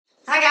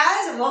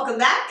welcome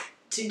back.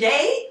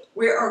 Today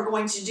we are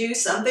going to do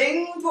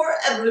something for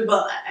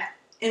everybody.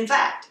 In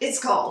fact, it's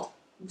called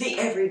the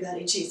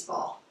Everybody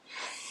Cheeseball.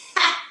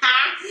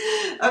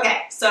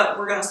 Okay, so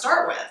we're going to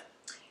start with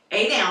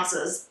 8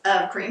 ounces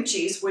of cream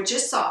cheese, which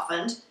is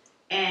softened,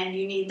 and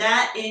you need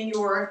that in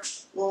your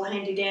little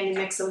handy dandy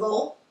mixing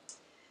bowl.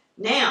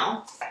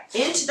 Now,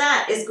 into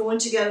that is going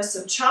to go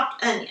some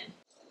chopped onion.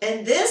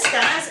 And this,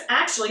 guys,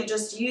 actually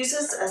just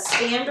uses a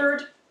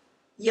standard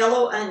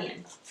yellow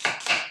onion.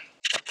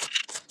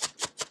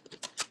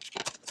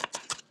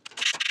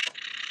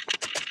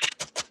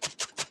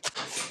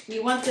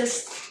 You want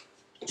this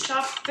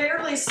chopped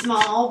fairly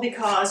small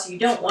because you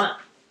don't want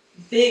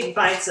big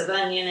bites of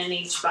onion in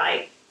each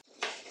bite.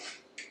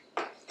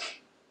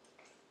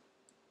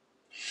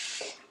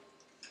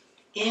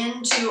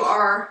 Into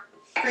our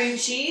cream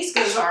cheese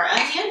goes our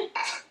onion.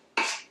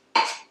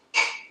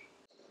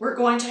 We're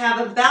going to have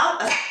about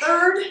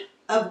 1/3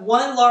 of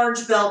 1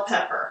 large bell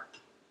pepper.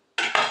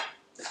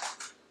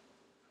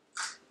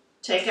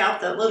 Take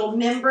out the little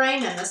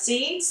membrane and the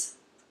seeds.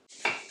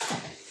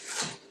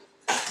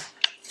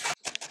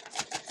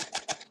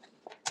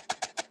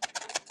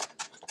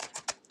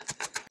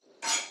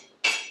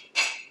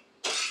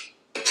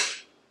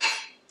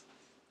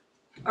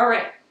 All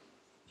right,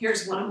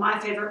 here's one of my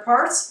favorite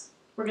parts.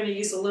 We're going to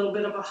use a little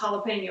bit of a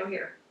jalapeno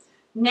here.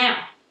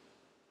 Now,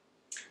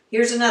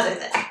 here's another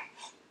thing.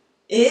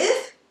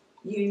 If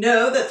you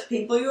know that the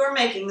people you are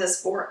making this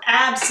for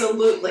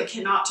absolutely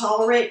cannot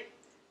tolerate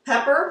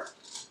pepper,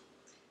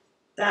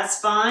 that's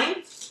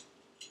fine.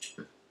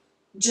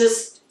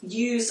 Just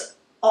use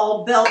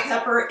all bell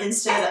pepper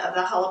instead of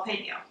the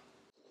jalapeno.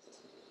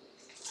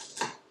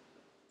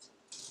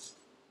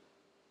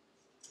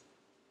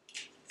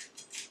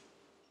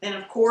 And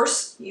of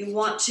course, you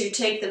want to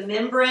take the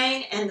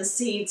membrane and the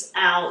seeds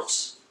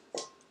out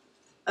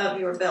of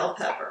your bell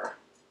pepper.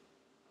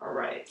 All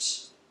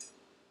right.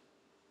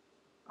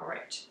 All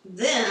right.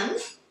 Then,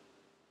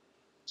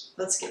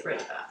 let's get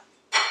rid of that.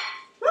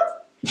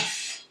 Whoop.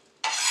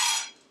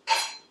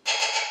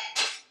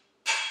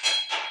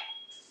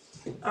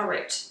 All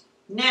right.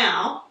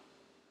 Now,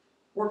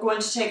 we're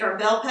going to take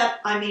our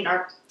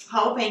our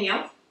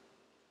jalapeno,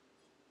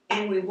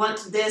 and we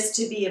want this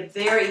to be a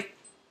very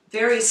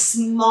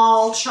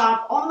small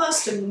chop,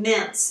 almost a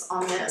mince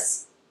on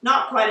this.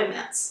 Not quite a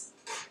mince.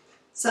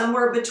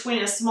 Somewhere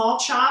between a small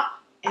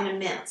chop and a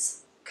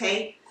mince,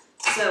 okay?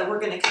 So we're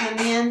going to come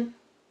in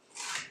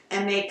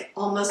and make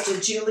almost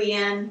a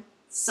julienne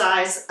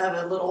size of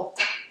a little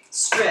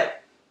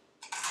strip.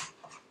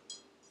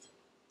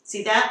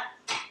 See that?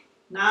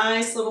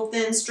 Nice little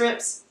thin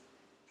strips.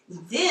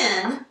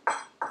 Then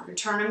we're going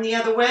to turn them the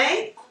other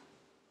way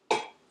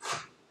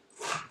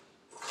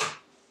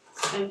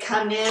and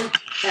come in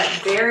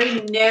at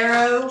very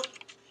narrow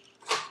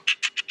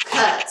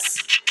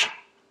cuts.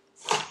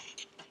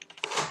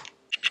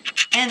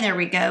 And there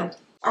we go.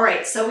 All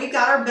right, so we've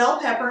got our bell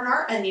pepper and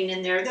our onion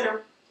in there that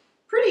are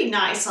pretty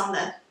nice on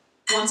the,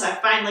 once I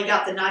finally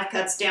got the knife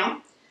cuts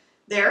down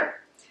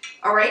there.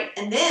 All right,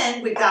 and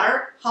then we've got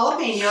our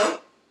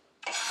jalapeno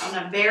on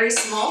a very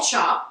small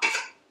chop.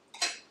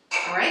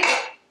 All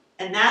right,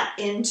 and that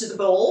into the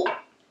bowl.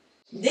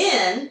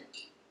 Then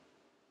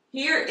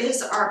here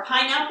is our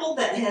pineapple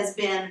that has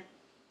been,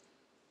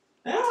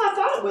 well, I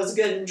thought it was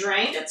good and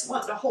drained. It's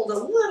wanting to hold a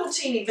little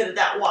teeny bit of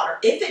that water.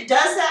 If it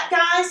does that,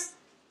 guys,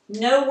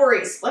 no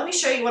worries. Let me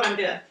show you what I'm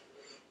doing.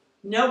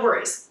 No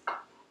worries.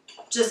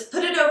 Just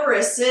put it over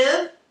a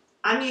sieve.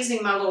 I'm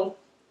using my little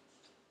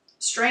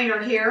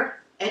strainer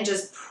here and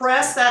just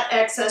press that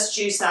excess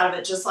juice out of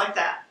it just like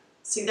that.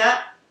 See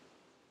that?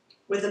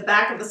 With the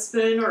back of a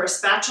spoon or a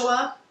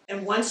spatula.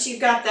 And once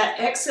you've got that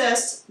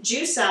excess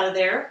juice out of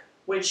there,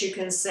 which you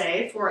can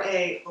save for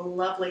a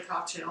lovely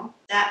cocktail,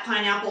 that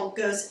pineapple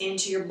goes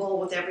into your bowl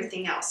with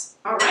everything else.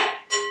 All right,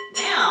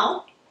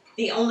 now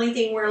the only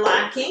thing we're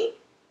lacking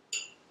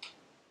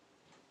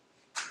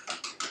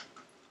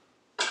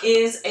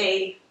is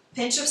a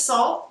pinch of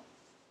salt,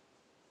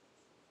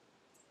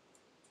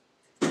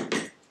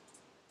 and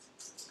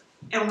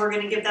we're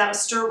going to give that a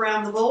stir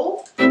around the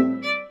bowl.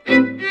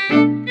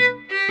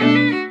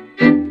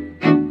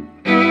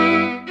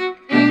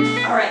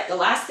 All right, the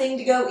last thing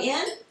to go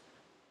in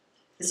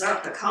is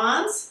our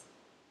pecans.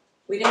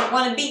 We didn't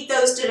want to beat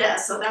those to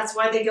death, so that's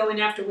why they go in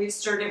after we've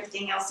stirred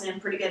everything else in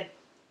pretty good.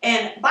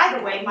 And by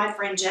the way, my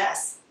friend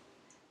Jess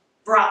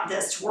brought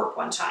this to work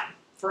one time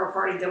for a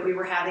party that we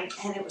were having,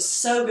 and it was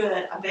so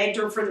good. I begged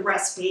her for the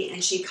recipe,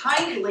 and she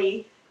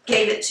kindly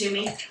gave it to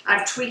me.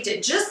 I've tweaked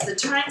it just the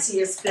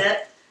tiniest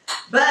bit,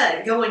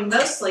 but going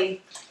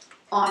mostly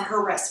on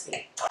her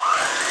recipe.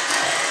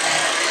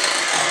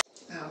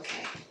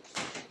 Okay.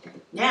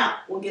 Now,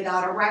 we'll get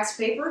out our wax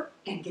paper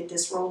and get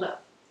this rolled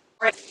up.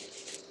 Right.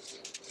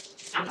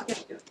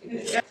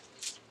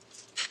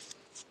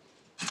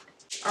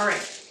 All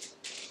right.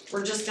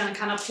 We're just going to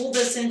kind of pull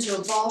this into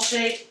a ball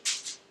shape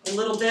a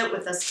little bit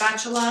with a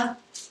spatula.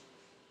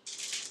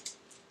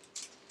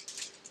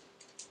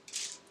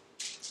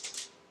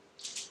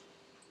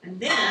 And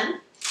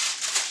then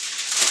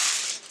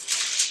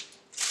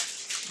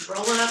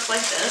roll it up like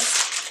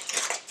this.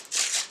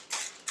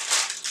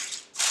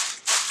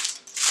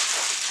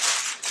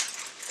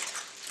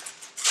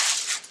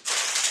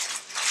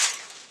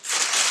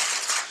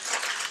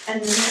 And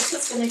then this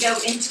is going to go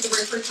into the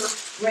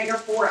refrigerator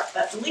for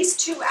at least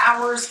 2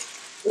 hours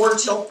or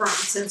till firm.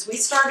 Since we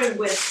started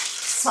with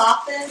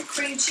softened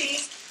cream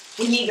cheese,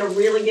 we need to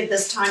really give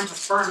this time to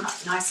firm up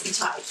nice and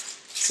tight.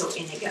 So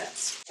in it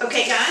goes.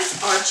 Okay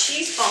guys, our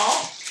cheese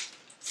ball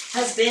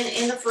has been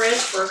in the fridge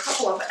for a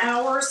couple of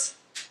hours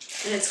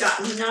and it's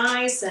gotten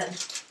nice and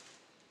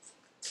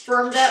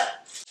firmed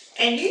up.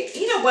 And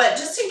you know what,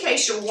 just in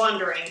case you're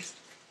wondering,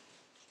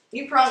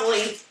 you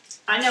probably,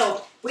 I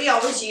know I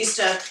always used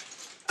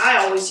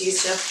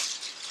to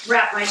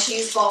wrap my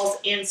cheese balls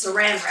in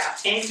saran wrap,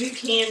 and you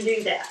can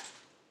do that.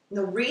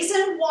 The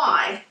reason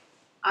why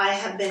I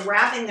have been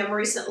wrapping them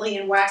recently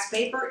in wax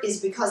paper is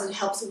because it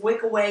helps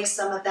wick away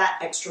some of that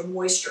extra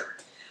moisture,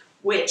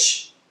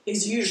 which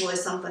is usually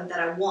something that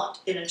I want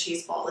in a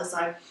cheese ball, is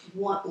I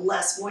want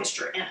less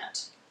moisture in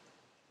it.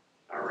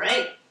 All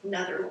right,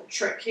 another little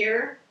trick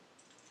here.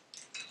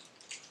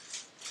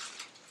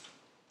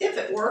 If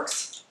it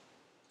works.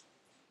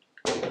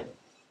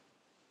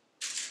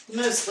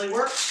 Mostly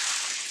works.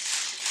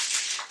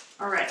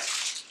 All right.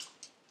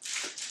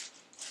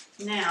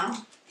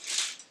 Now,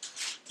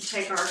 we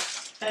take our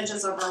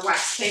edges of our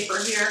wax paper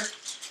here,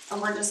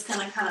 and we're just going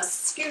to kind of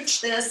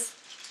scooch this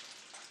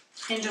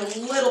into a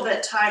little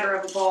bit tighter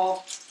of a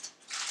ball.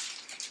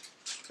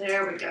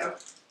 There we go.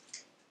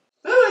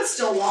 Ooh, it's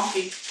still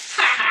wonky.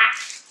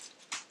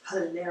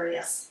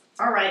 Hilarious.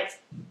 All right.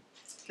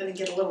 Going to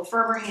get a little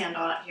firmer hand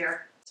on it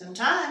here.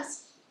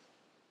 Sometimes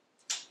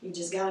you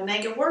just got to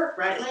make it work,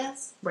 right,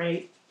 Lance?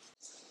 Right.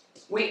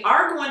 We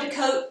are going to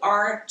coat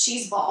our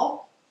cheese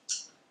ball,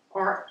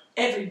 or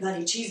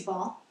everybody cheese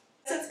ball.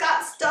 It's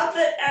got stuff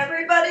that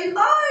everybody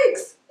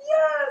likes.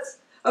 Yes.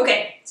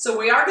 Okay, so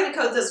we are going to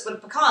coat this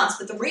with pecans,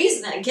 but the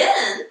reason,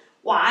 again,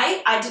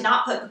 why I did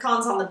not put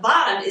pecans on the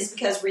bottom is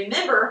because,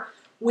 remember,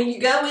 when you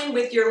go in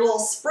with your little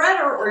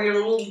spreader or your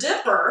little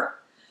dipper,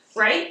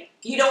 right,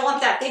 you don't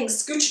want that thing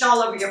scooching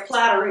all over your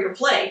platter or your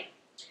plate.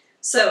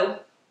 So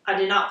I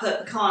did not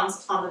put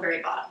pecans on the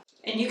very bottom.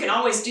 And you can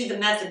always do the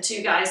method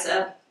too, guys,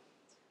 of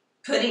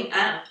putting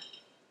the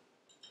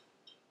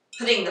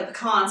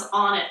pecans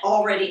on it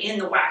already in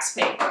the wax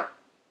paper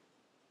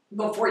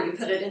before you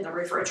put it in the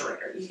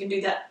refrigerator. You can do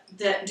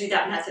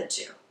that method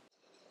too.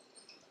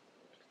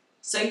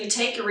 So you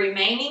take your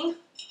remaining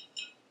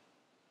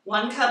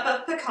 1 cup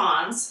of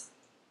pecans,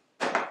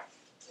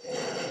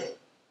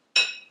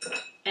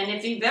 and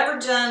if you've ever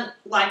done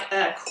like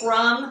a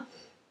crumb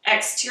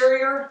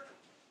exterior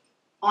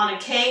on a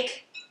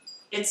cake,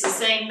 it's the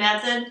same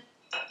method.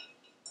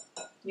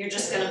 You're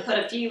just going to put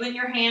a few in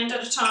your hand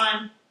at a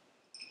time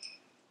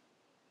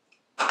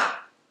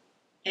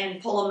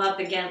and pull them up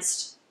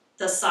against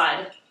the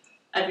side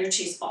of your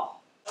cheese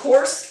ball. Of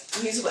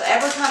course, use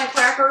whatever kind of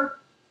cracker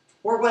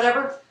or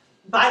whatever.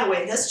 By the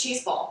way, this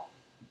cheese ball,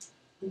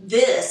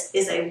 this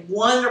is a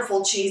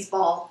wonderful cheese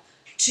ball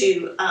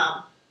to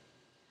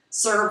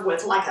serve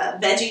with like a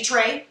veggie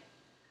tray.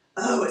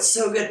 Oh, it's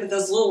so good with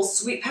those little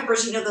sweet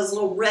peppers. You know, those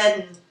little red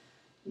and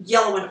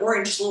yellow and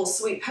orange little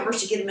sweet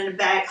peppers. You get them in a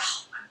bag.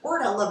 Oh, my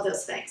word, I love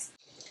those things.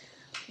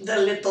 The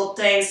little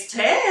taste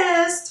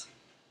test.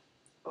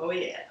 Oh,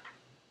 yeah.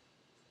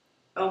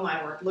 Oh,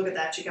 my word. Look at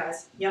that, you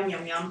guys. Yum,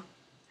 yum, yum.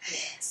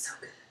 It's so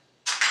good.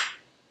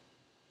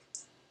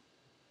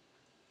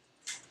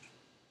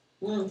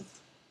 Mmm.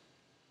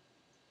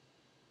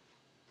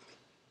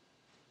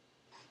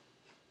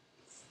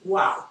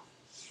 Wow.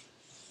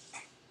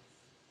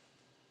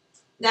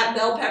 That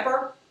bell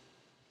pepper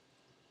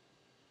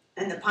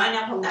and the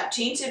pineapple and that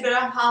teensy bit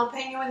of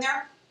jalapeno in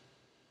there,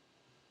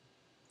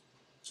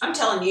 I'm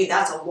telling you,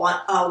 that's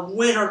a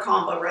winner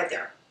combo right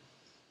there.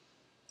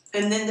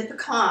 And then the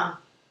pecan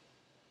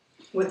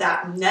with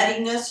that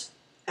nuttiness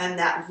and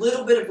that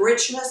little bit of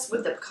richness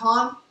with the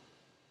pecan.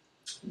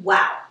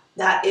 Wow,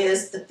 that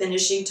is the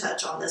finishing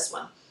touch on this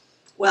one.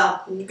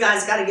 Well, you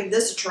guys got to give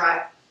this a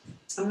try.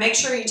 And make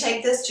sure you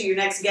take this to your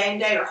next game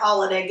day or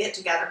holiday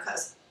get-together,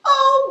 because,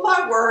 oh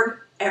my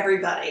word,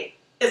 everybody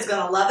is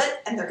going to love it,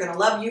 and they're going to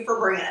love you for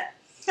bringing it.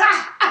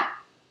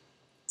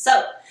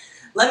 So,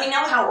 let me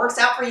know how it works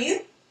out for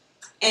you.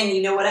 And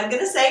you know what I'm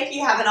going to say. If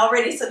you haven't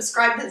already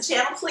subscribed to the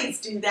channel,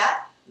 please do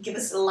that. Give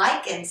us a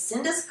like and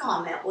send us a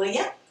comment, will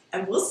you?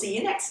 And we'll see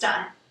you next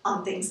time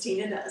on Things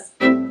Tina Does.